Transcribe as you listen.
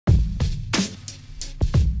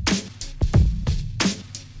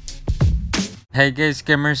Hey guys,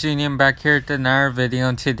 Gamers Union back here with another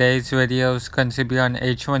video. Today's video is going to be on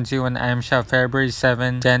H1z1 Item Shop February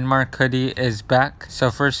 7. DenMark hoodie is back. So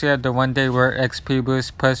first we have the 1 day wear XP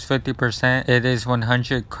boost plus 50%. It is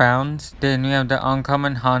 100 crowns. Then we have the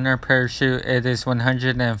uncommon honor parachute. It is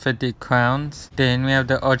 150 crowns. Then we have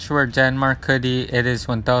the ultra DenMark hoodie. It is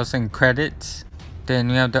 1000 credits. Then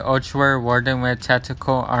we have the ultra warden wear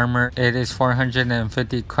tactical armor. It is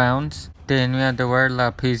 450 crowns. Then we have the Wear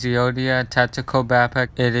La Piziodia Tactical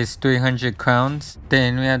Backpack, it is 300 crowns.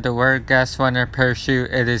 Then we have the Wear Gas Runner Parachute,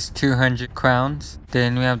 it is 200 crowns.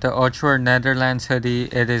 Then we have the Ultra Netherlands Hoodie,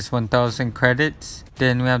 it is 1000 credits.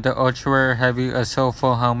 Then we have the Ultra Heavy Assault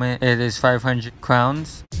Full Helmet, it is 500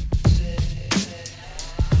 crowns.